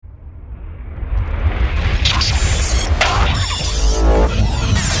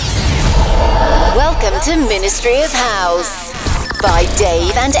Welcome to Ministry of House by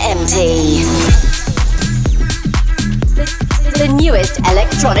Dave and MT. The newest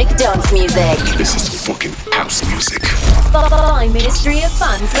electronic dance music. This is fucking house music. By Ministry of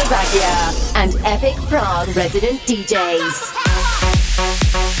Fun Slovakia and Epic Prague resident DJs.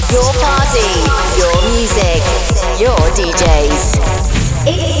 Your party, your music, your DJs.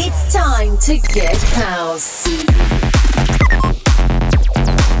 It's time to get house.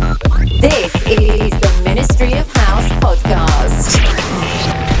 This is the Ministry of House podcast.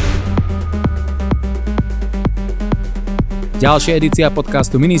 Ďalšia edícia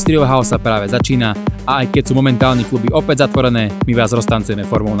podcastu Ministry of House sa práve začína a aj keď sú momentálne kluby opäť zatvorené, my vás roztancujeme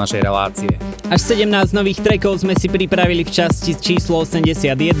formou našej relácie. Až 17 nových trackov sme si pripravili v časti číslo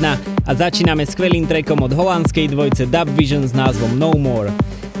 81 a začíname skvelým trackom od holandskej dvojce Dub Vision s názvom No More.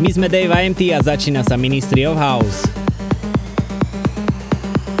 My sme Dave a MT a začína sa Ministry of House.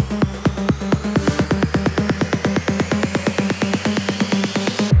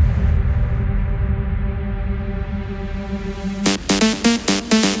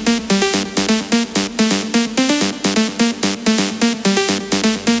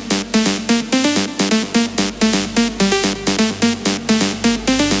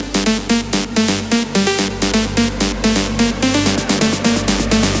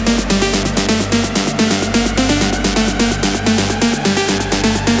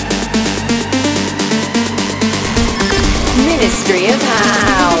 Ministry of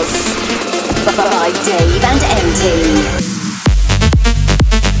House by Dave and MT.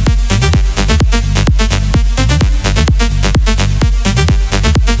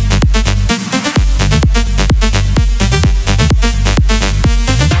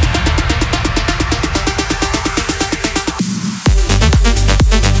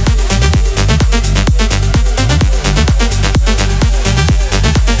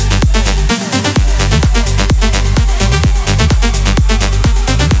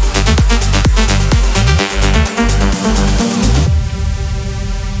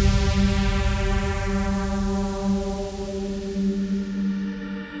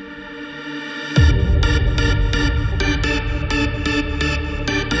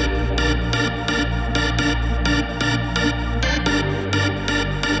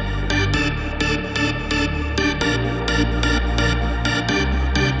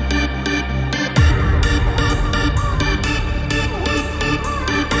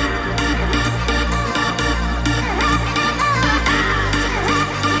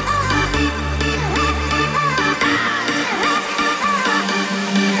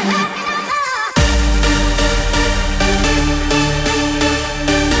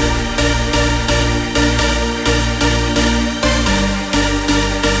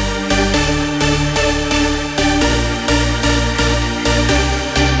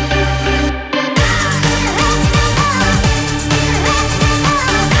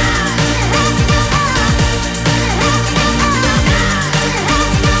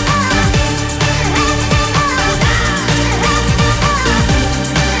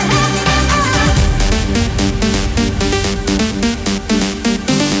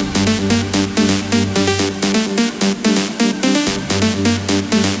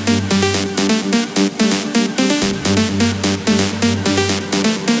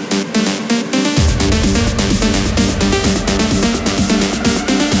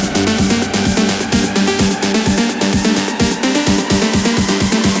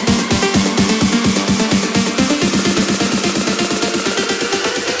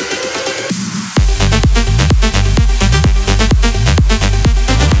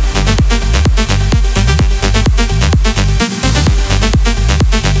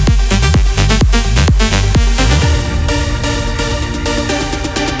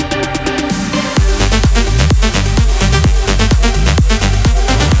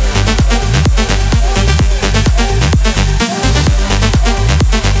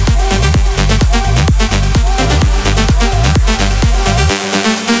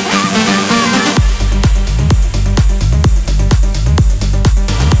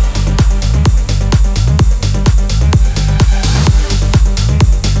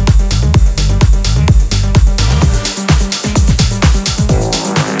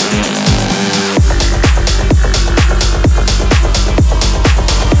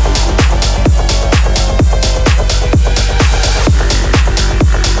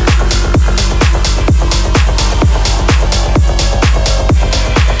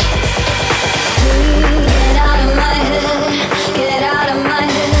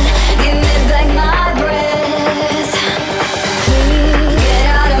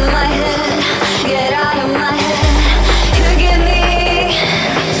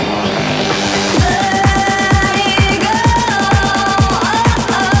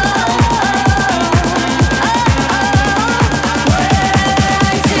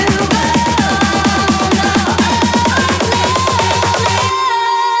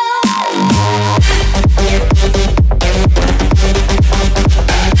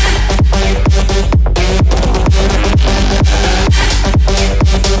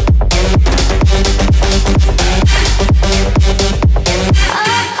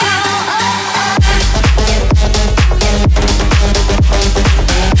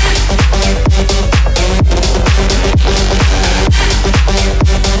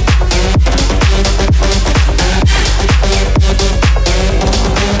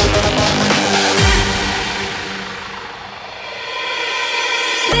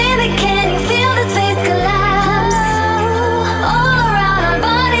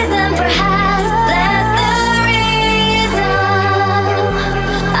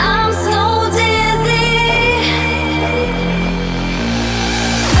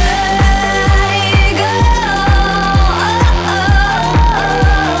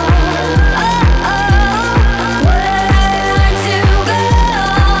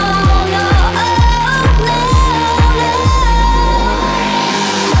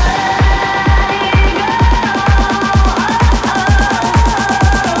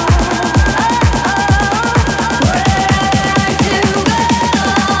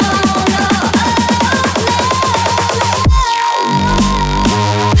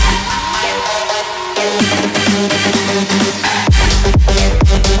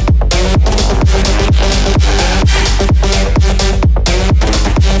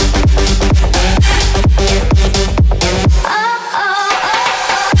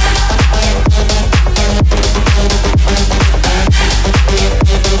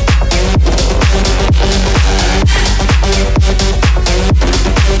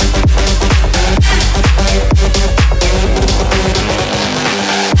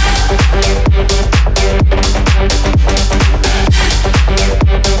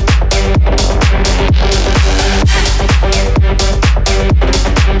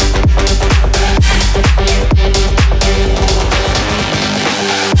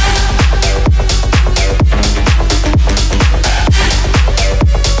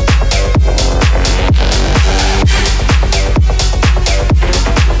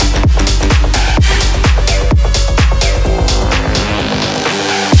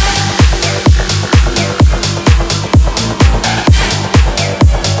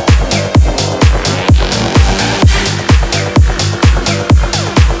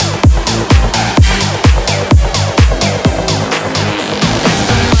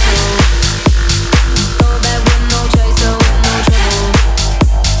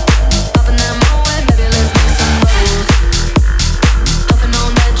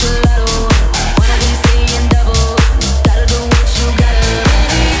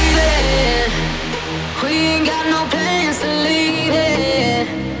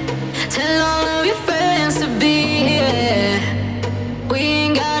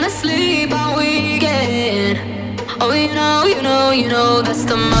 know that's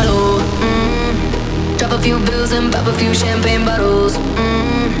the motto. Drop a few bills and pop a few champagne bottles.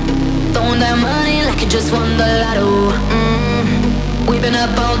 Throwing that money like you just won the lotto. We've been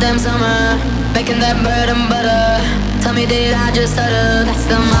up all damn summer, making that bread and butter. Tell me, did I just stutter? That's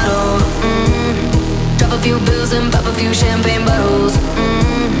the motto. Drop a few bills and pop a few champagne bottles.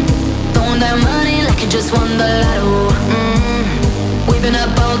 Throwing that money like you just won the lotto. We've been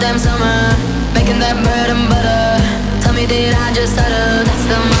up all damn summer, making that bread and butter. Tell me, did I just stutter? That's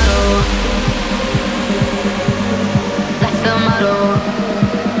the motto. That's the motto.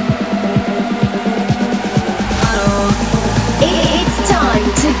 It's time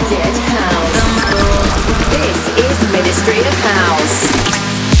to get house. This is Ministry of House.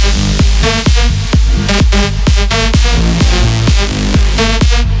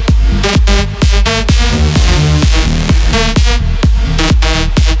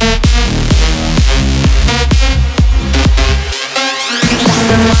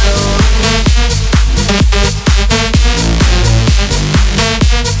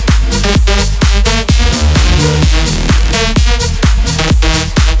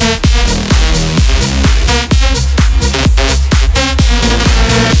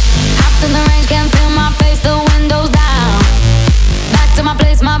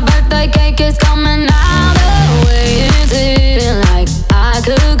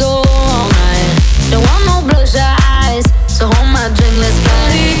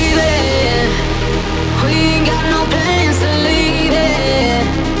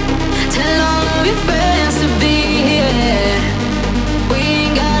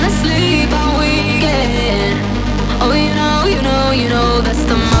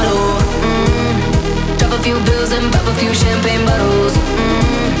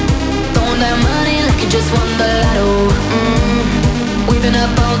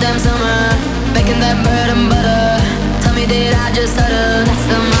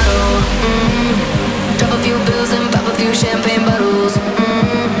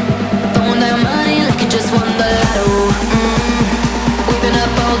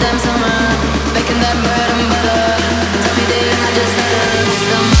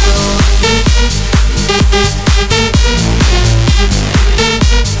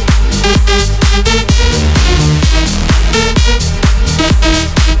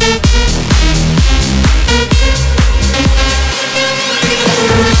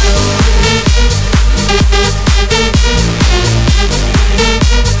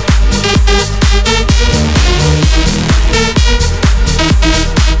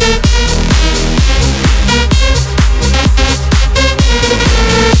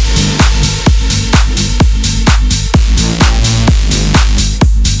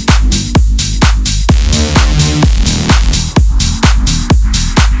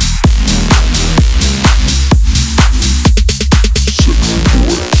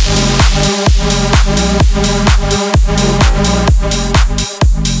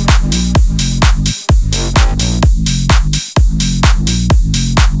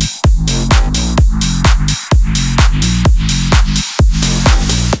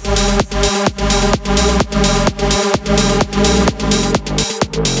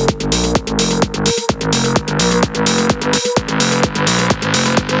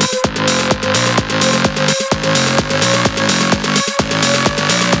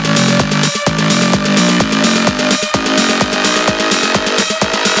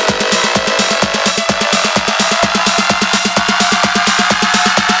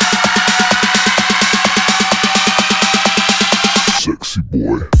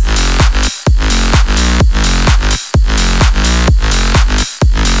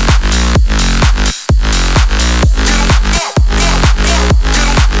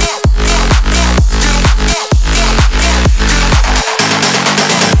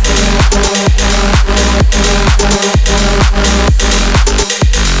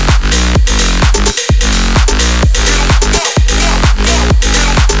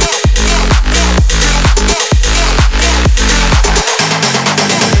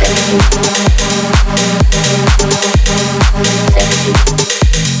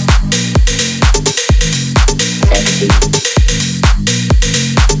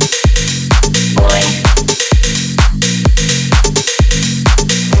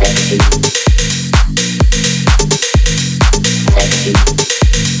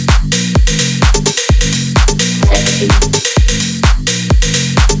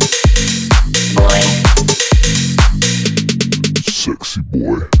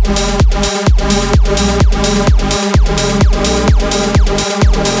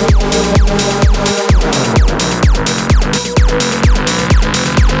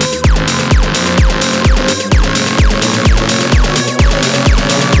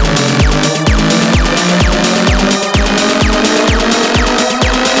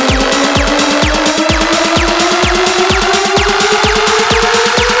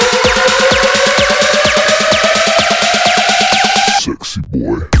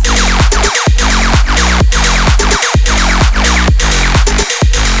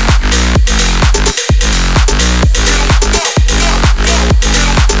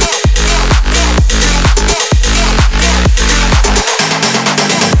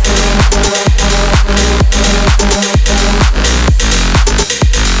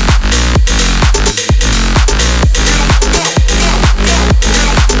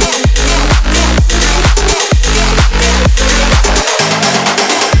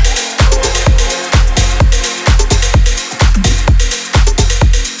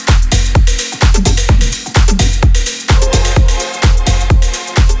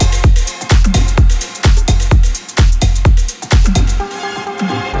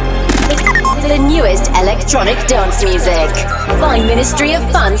 house music by Ministry of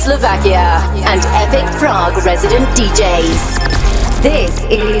Fun Slovakia and Epic Prague resident DJs. This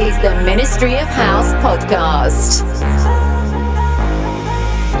is the Ministry of House podcast.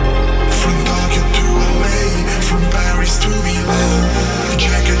 From Tokyo to LA, from Paris to Milan, a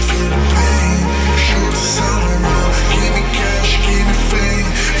jacket feel the pain, show the sun around, give me cash, give me fame.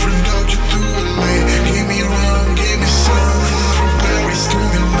 From Tokyo to LA, give me run, give me sun. From Paris to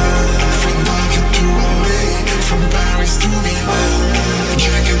Milan, from Tokyo to LA, from Paris to Milan, a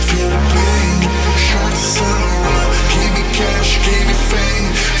jacket feel the pain, show the sun around, give me cash, give me fame.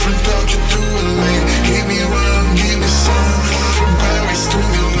 From Tokyo to LA, give me run, give me sun. From Paris to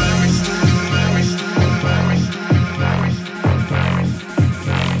Milan.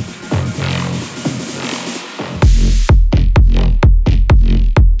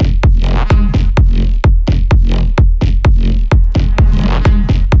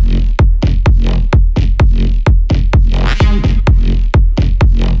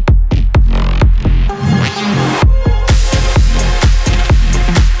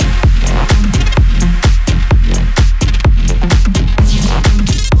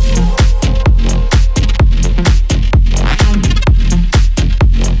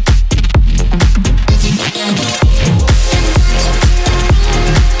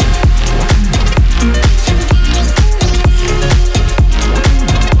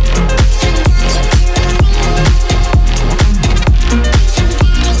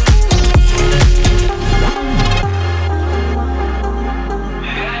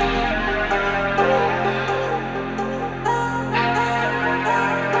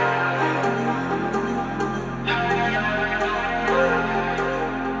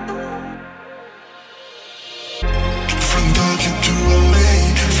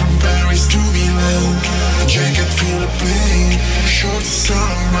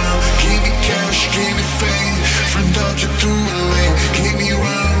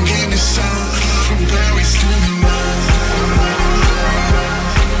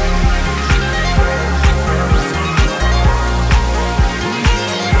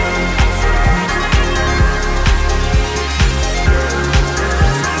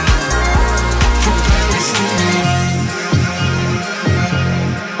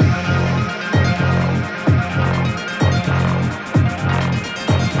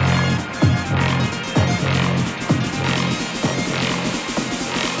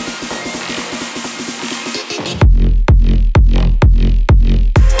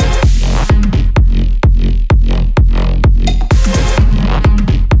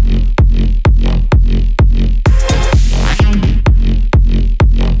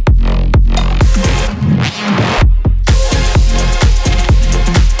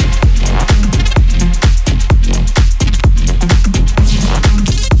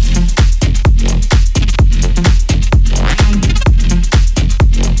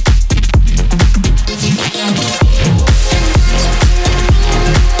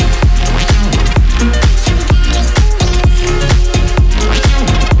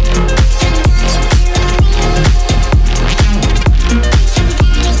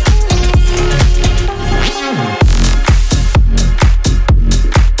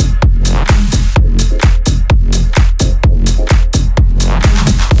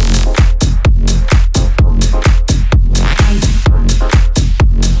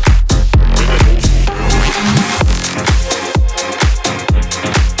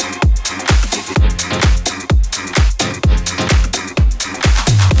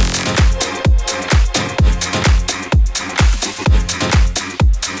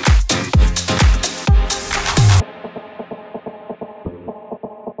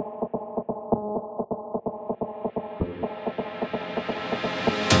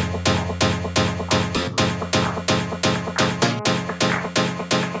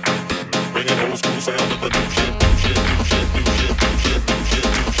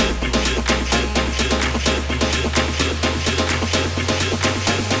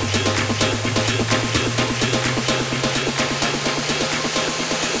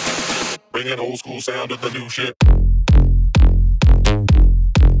 Bringing old school sound to the new shit.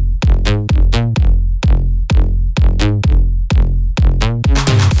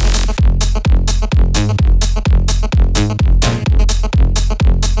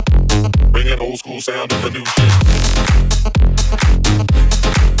 Bringing old school sound to the new shit.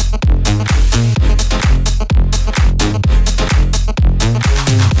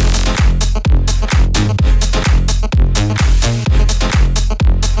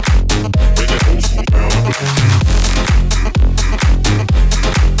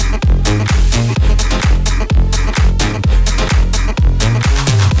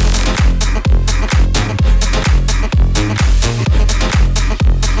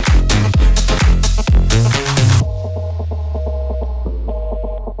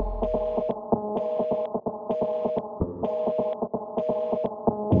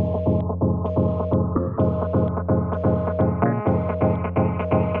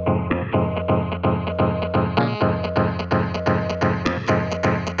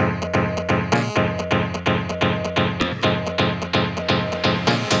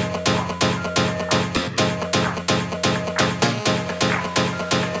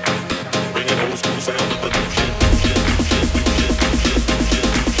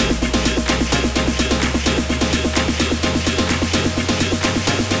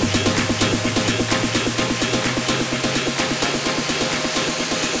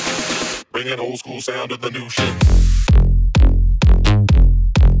 bringing old school sound to the new shit.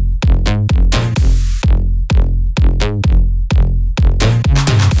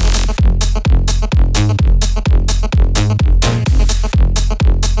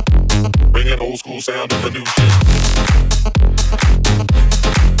 Old school sound to the new shit.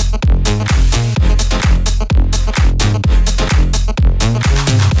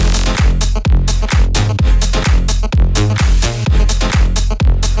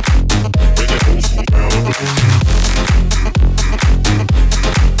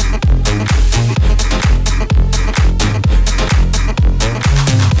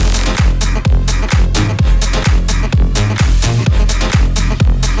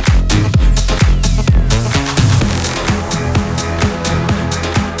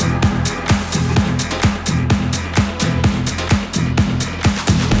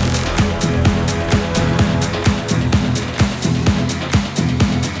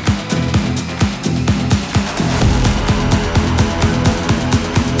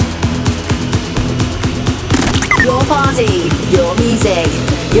 Your music,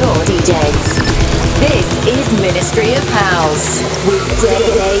 your DJs. This is Ministry of House with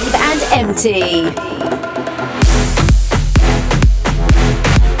Dave and MT.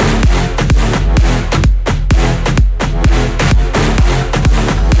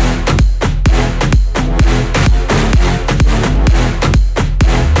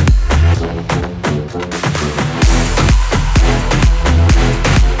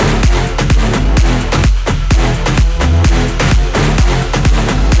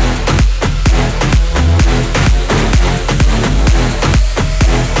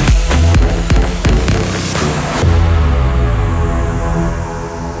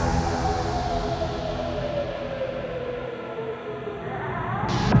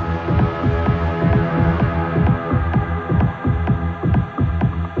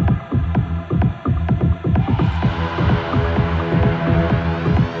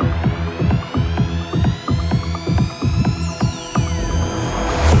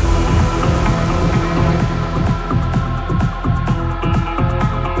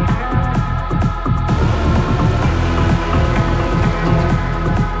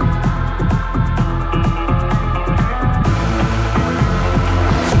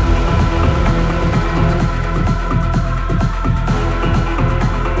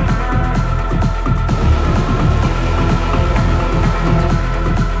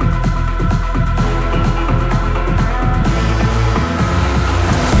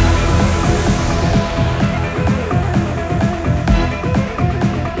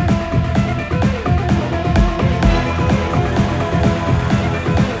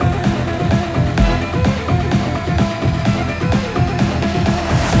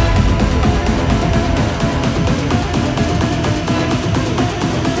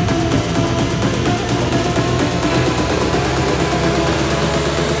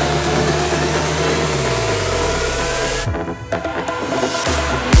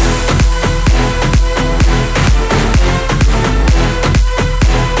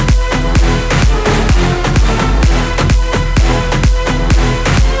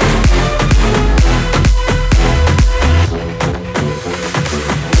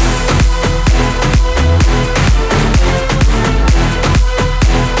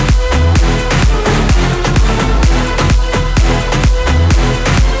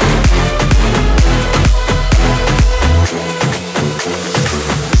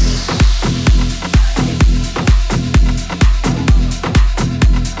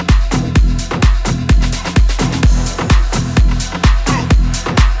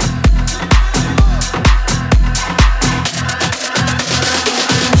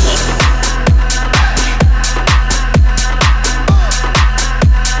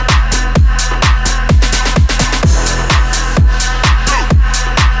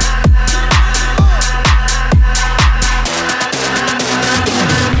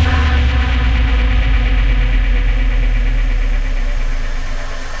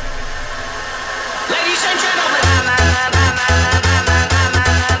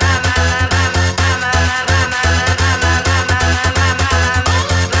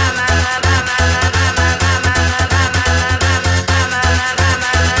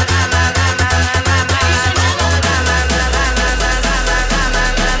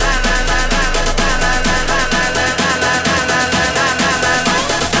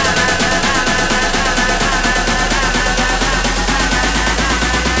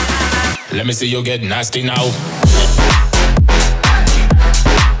 Let me see you get nasty now.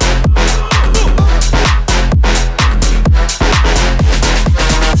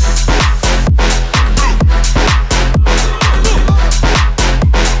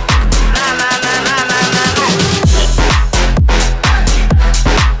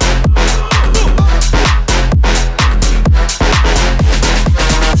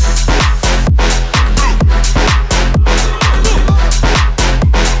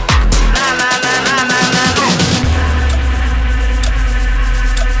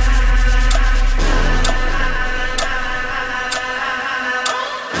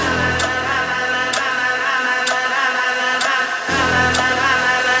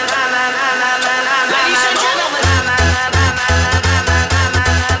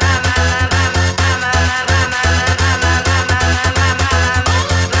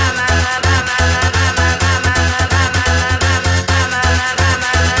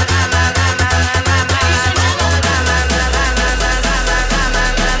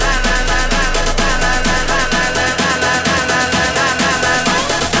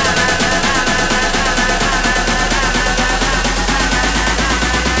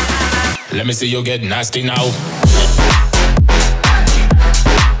 Let me see you get nasty now.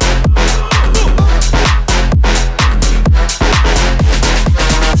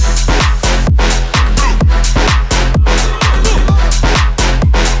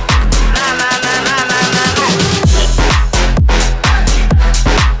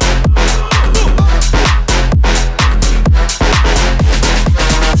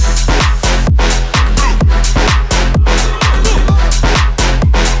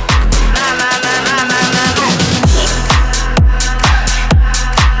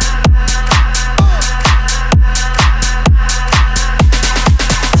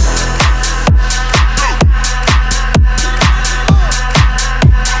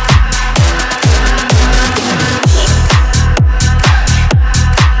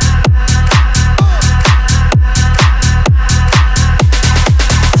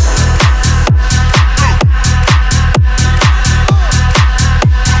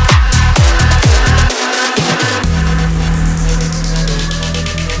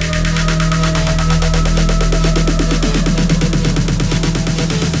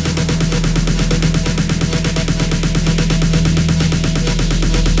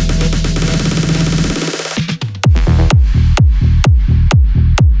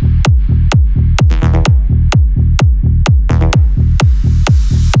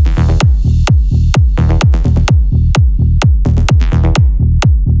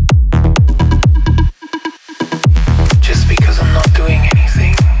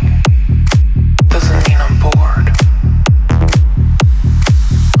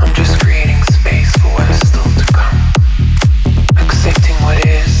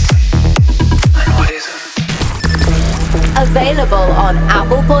 Available on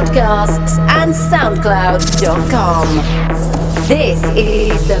Apple Podcasts and SoundCloud.com. This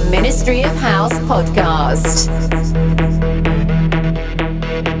is the Ministry of House podcast.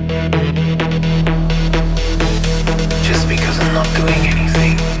 Just because I'm not doing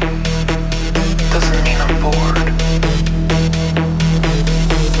anything doesn't mean I'm bored.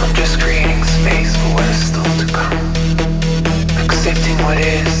 I'm just creating space for what is still to come. Accepting what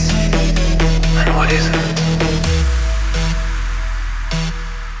is and what isn't.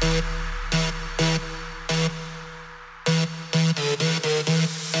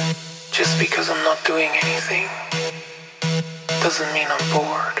 Just because I'm not doing anything doesn't mean I'm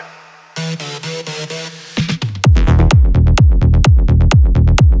bored.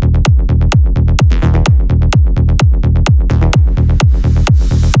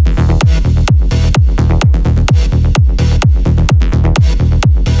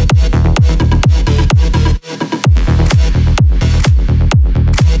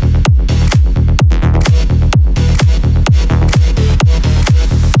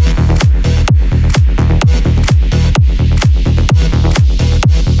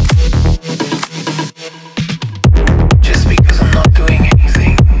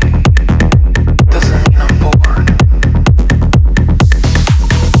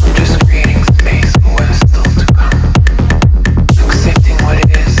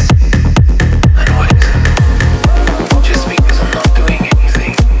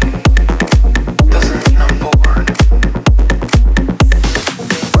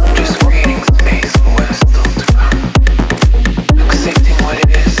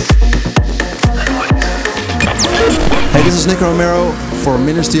 This is Nick Romero for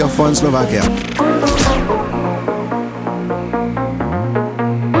Ministry of Fun Slovakia.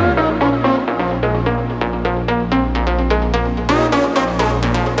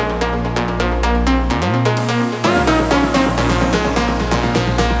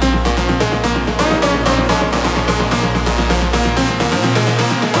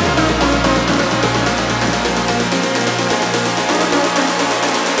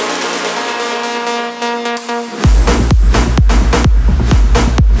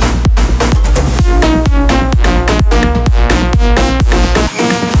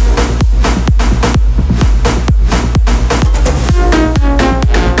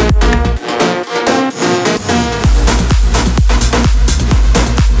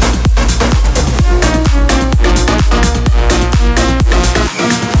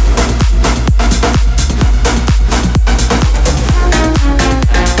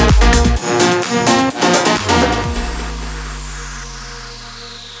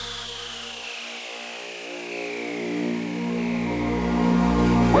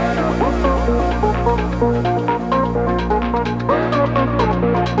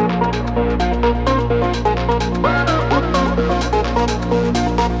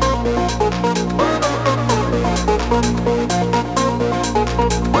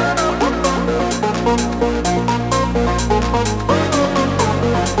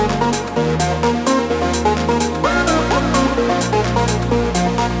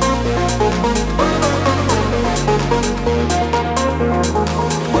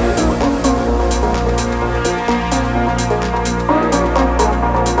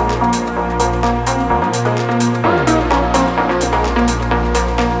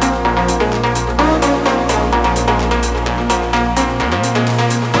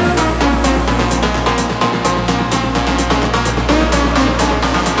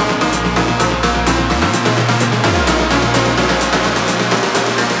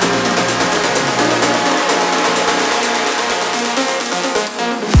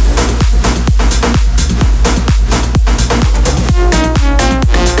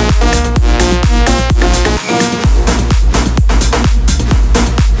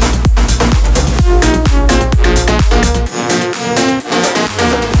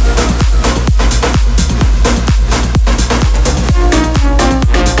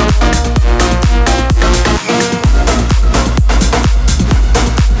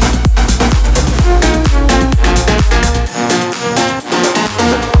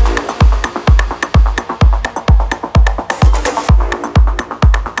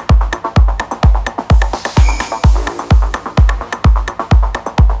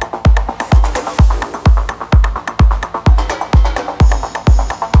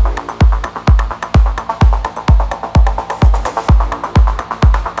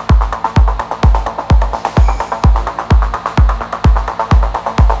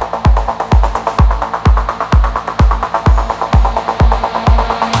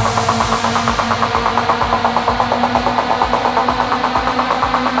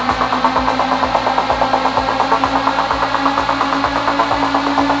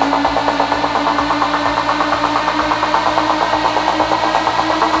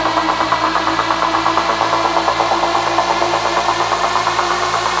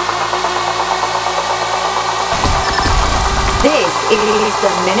 is the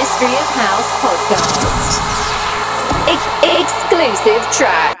Ministry of House podcast. Exclusive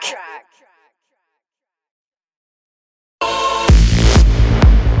track.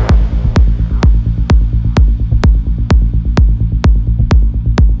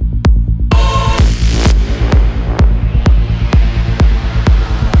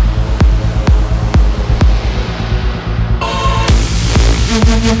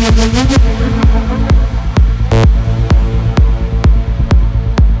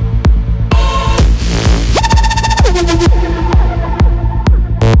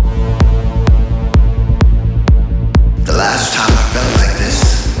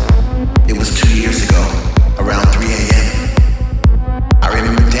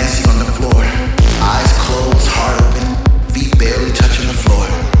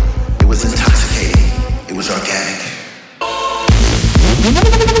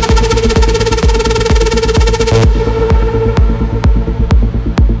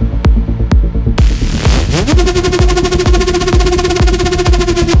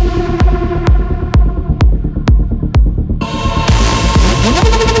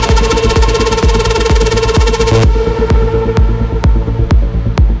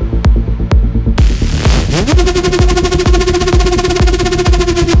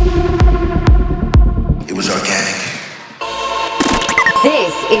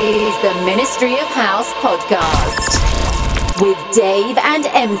 Ministry of House podcast with Dave and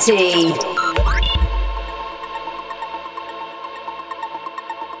MT.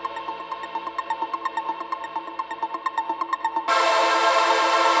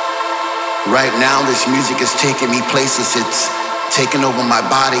 Right now, this music is taking me places. It's taking over my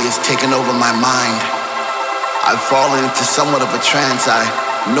body. It's taking over my mind. I've fallen into somewhat of a trance. I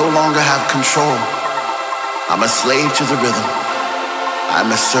no longer have control. I'm a slave to the rhythm.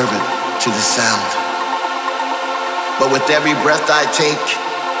 I'm a servant to the sound. But with every breath I take,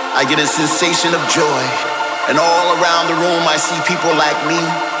 I get a sensation of joy. And all around the room, I see people like me,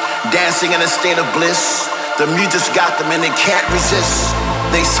 dancing in a state of bliss. The music's got them and they can't resist.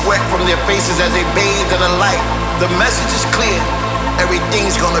 They sweat from their faces as they bathe in the light. The message is clear.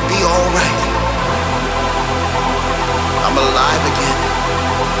 Everything's gonna be alright. I'm alive again.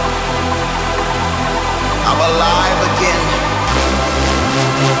 I'm alive again.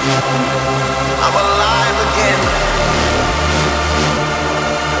 I'm alive again.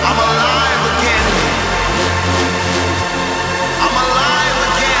 I'm alive again. I'm alive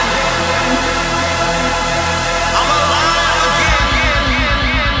again. I'm alive again.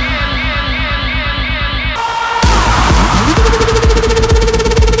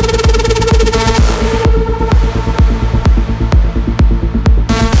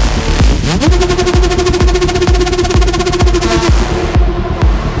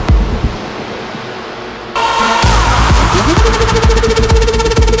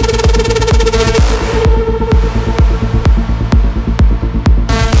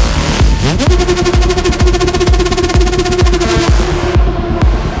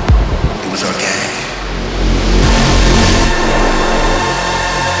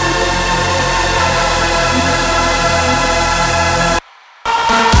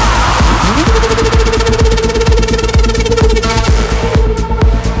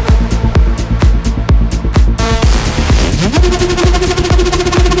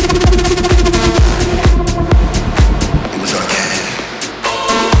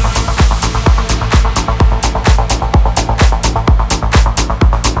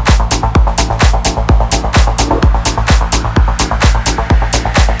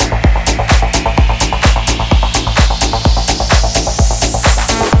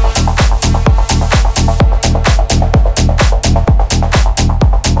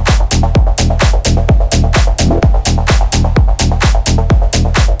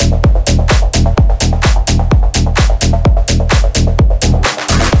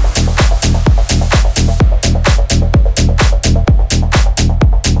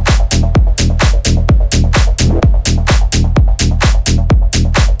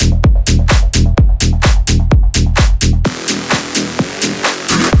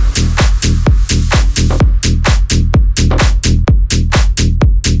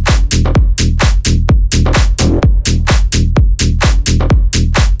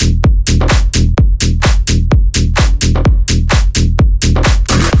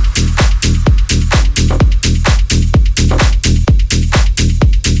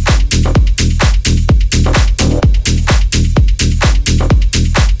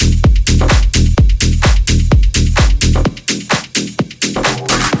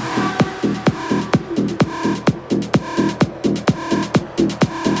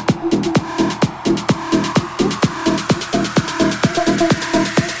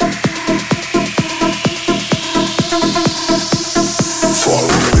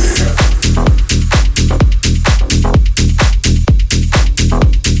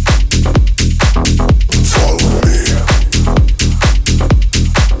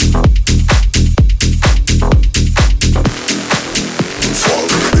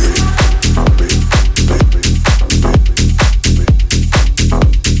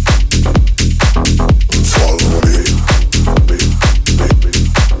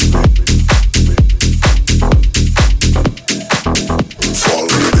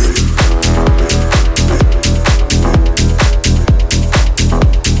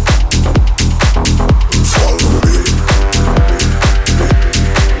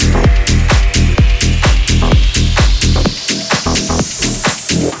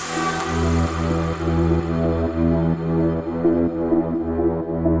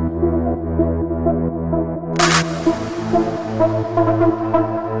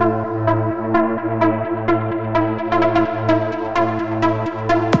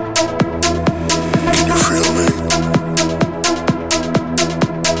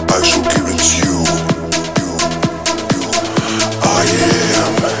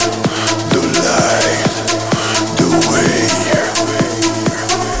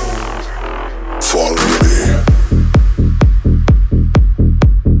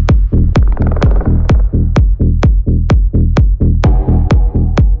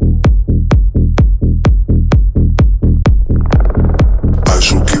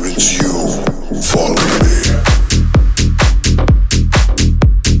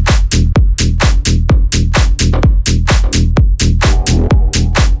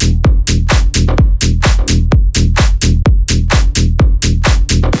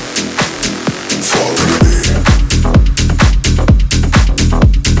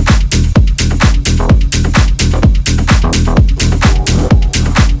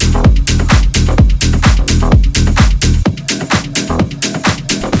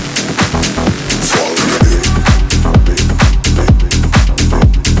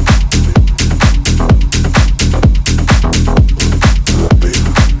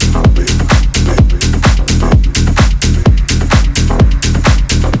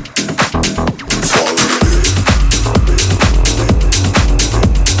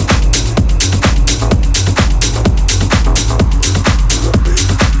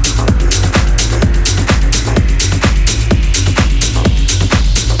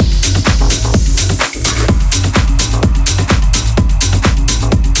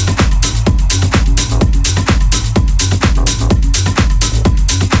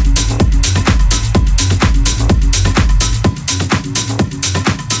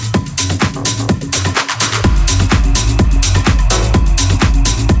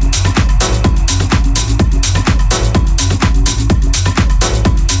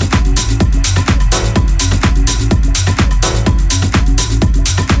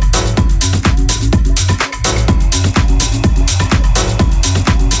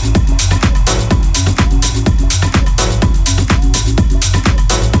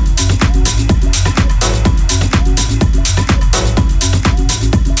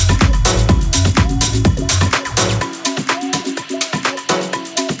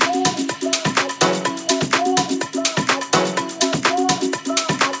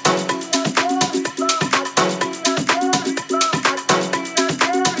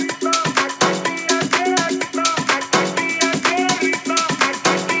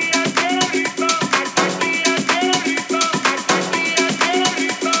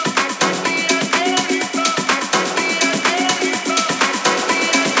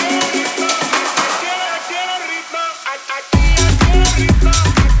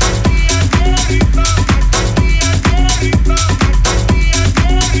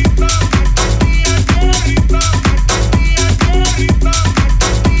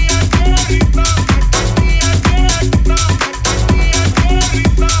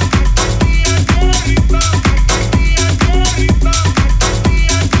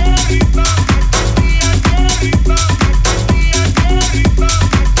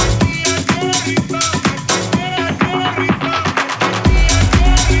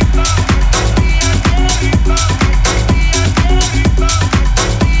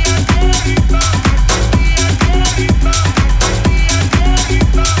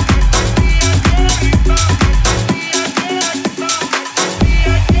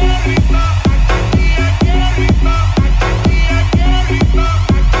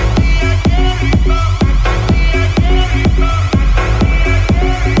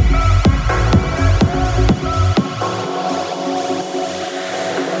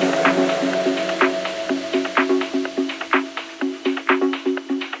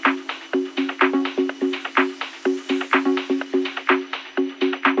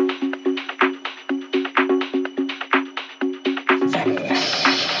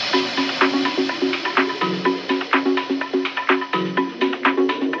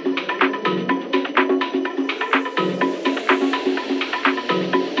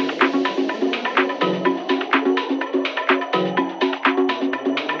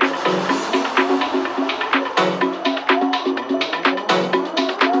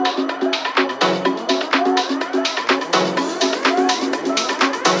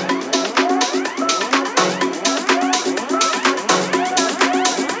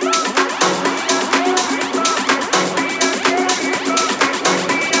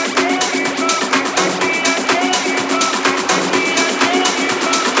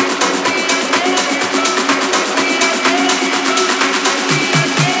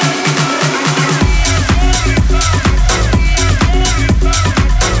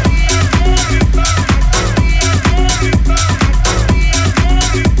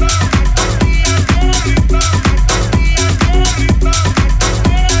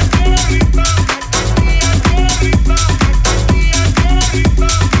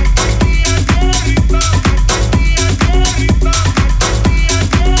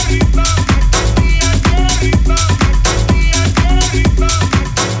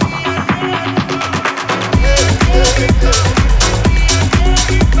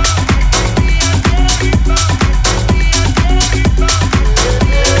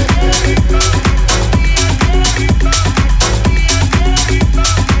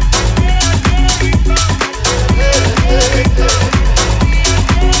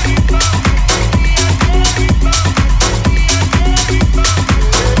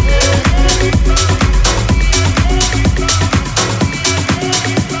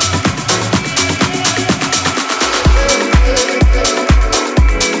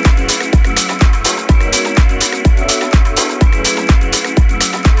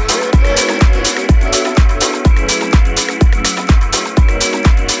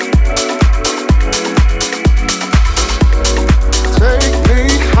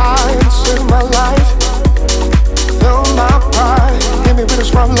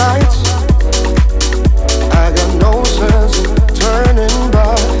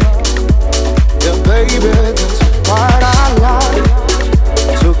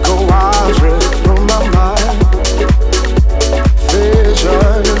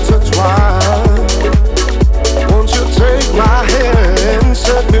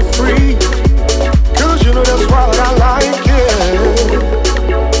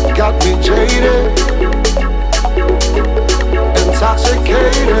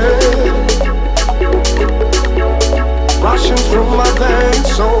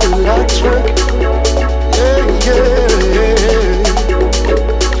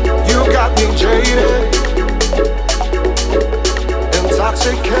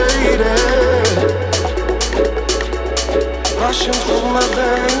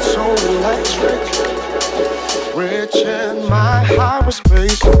 veins so electric, rich in my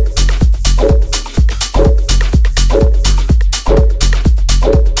hyperspace.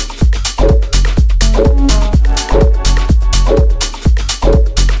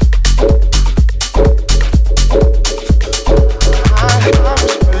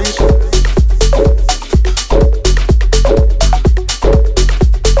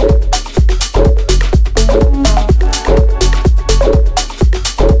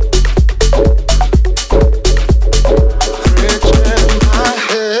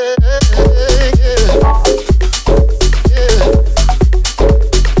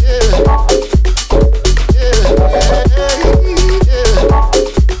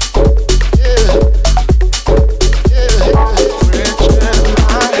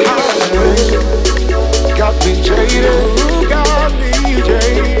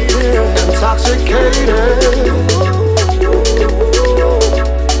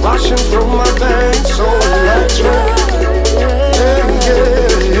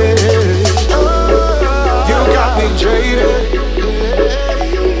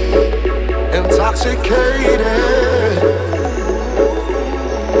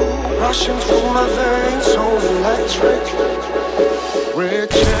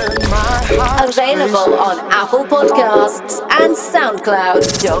 Available on Apple Podcasts and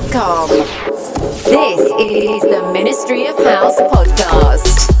SoundCloud.com. This is the Ministry of House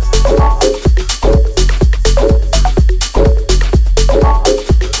podcast.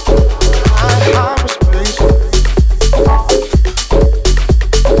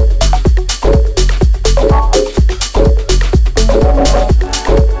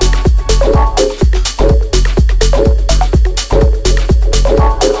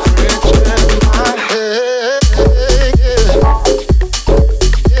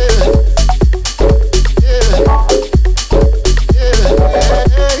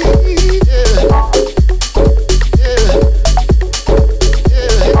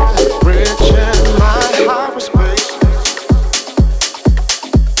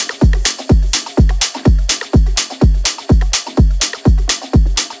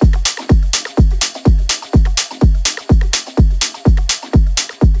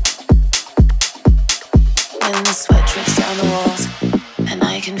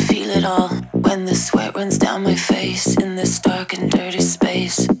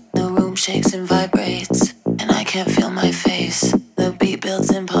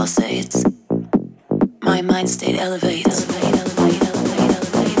 My mind state elevates.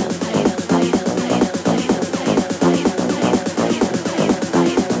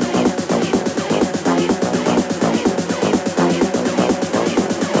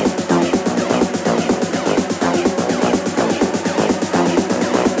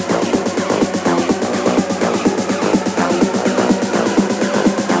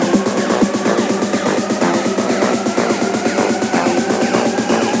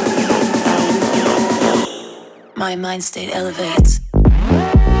 Mind state elevates.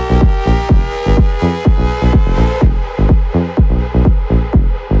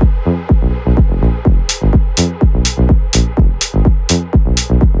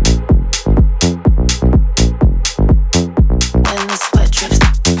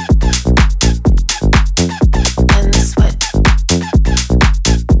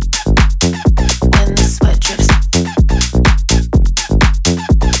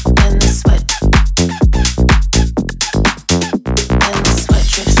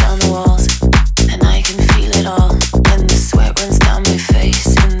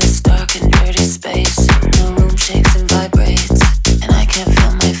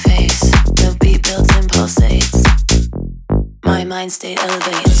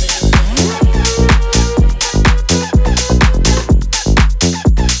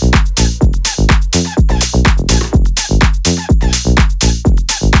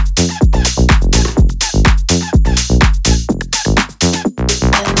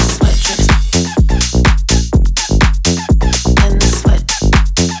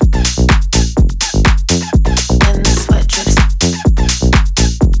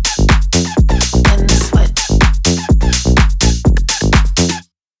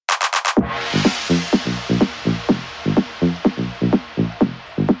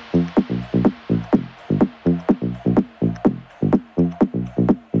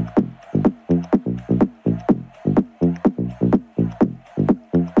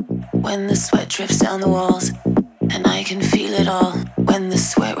 When the sweat drips down the walls, and I can feel it all. When the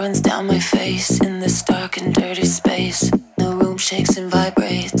sweat runs down my face in this dark and dirty space. The room shakes and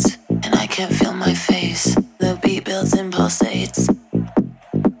vibrates, and I can't feel my face. The beat builds and pulsates.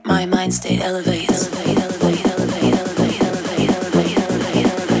 My mind state elevates. Elevate, elevate, elevate, elevate, elevate, elevate, elevate.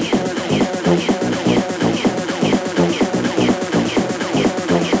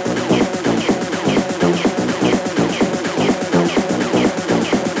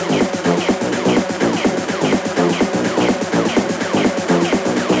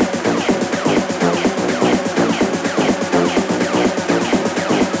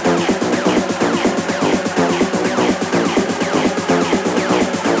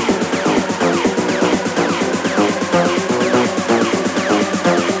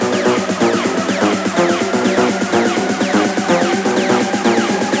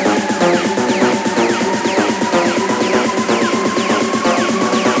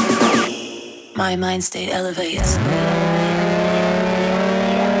 mind state elevates.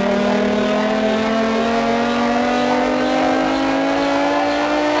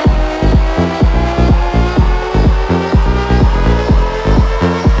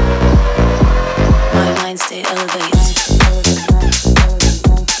 My mind state elevates.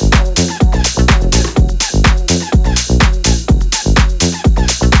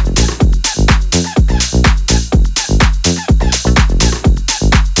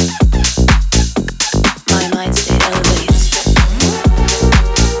 My mind state elevates.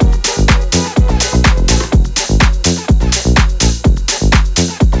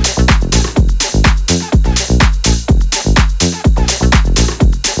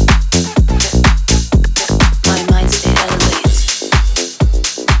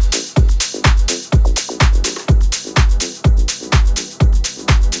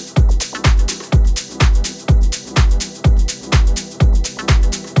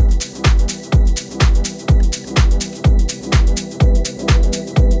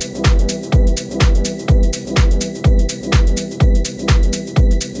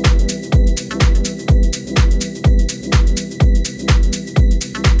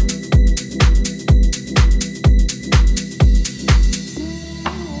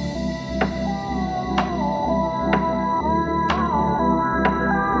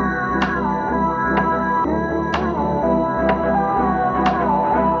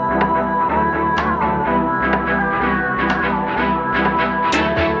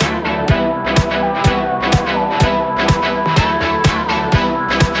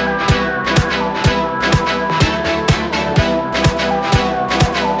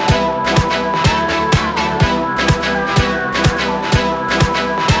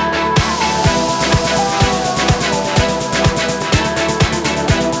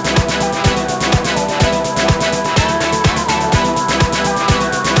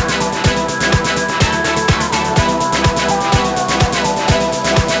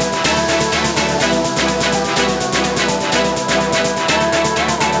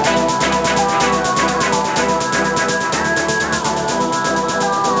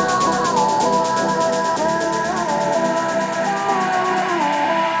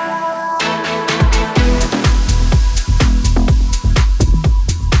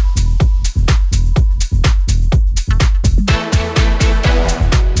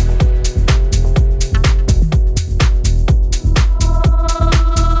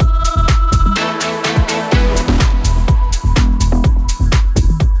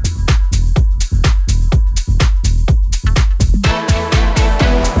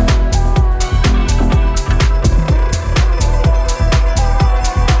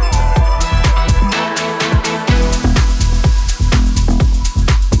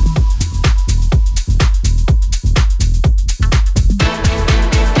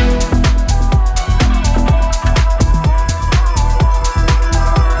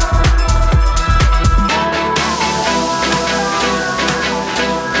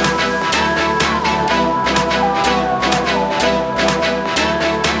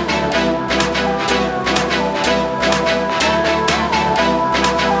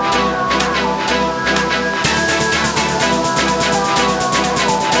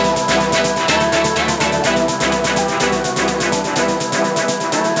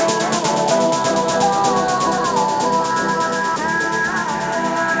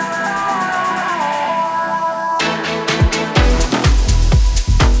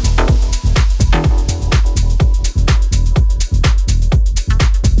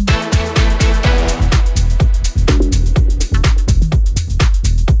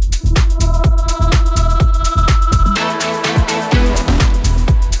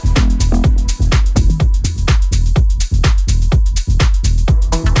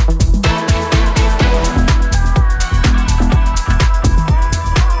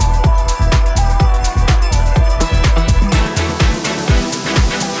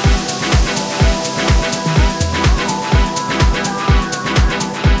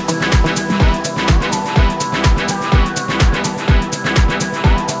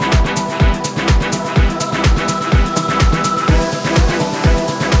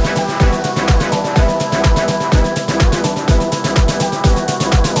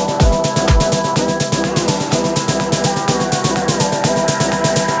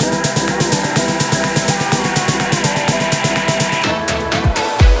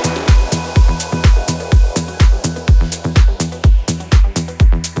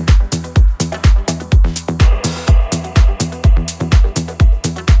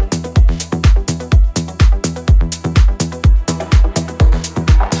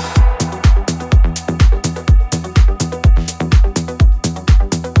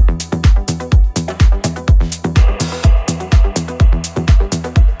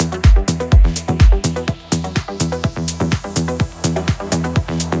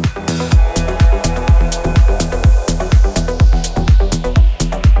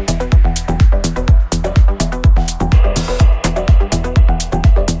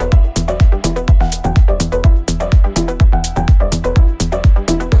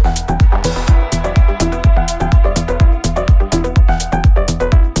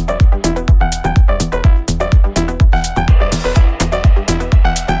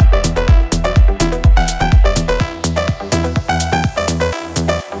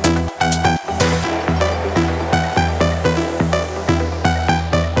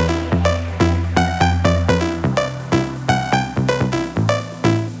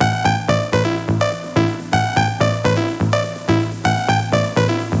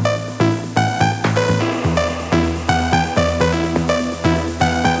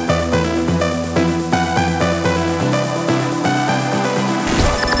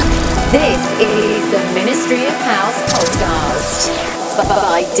 This is the Ministry of House podcast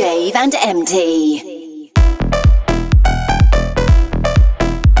by Dave and MT.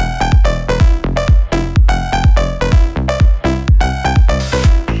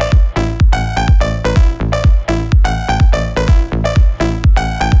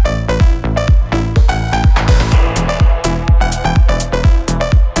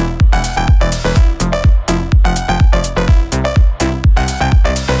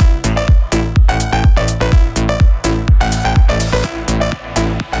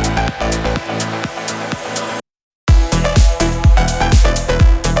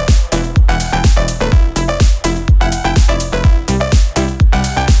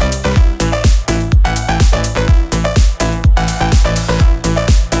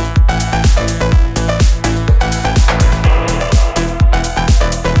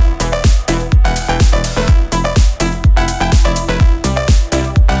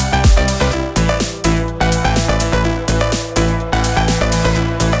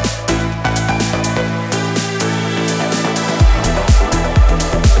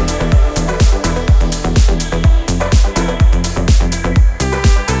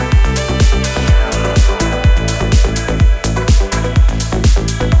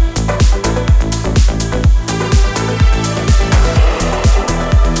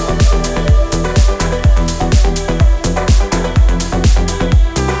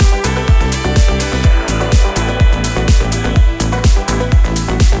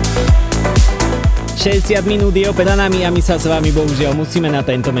 Minút je opäť za nami a my sa s vami bohužiaľ musíme na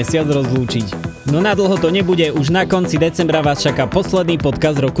tento mesiac rozlúčiť. No na dlho to nebude, už na konci decembra vás čaká posledný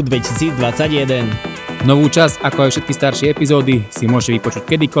podcast roku 2021. Novú časť, ako aj všetky staršie epizódy, si môžete vypočuť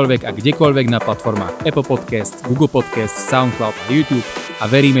kedykoľvek a kdekoľvek na platformách Apple Podcast, Google Podcast, Soundcloud a YouTube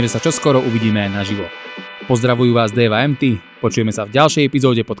a veríme, že sa čoskoro uvidíme aj naživo. Pozdravujú vás Dave a MT, počujeme sa v ďalšej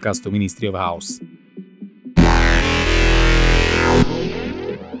epizóde podcastu Ministry of House.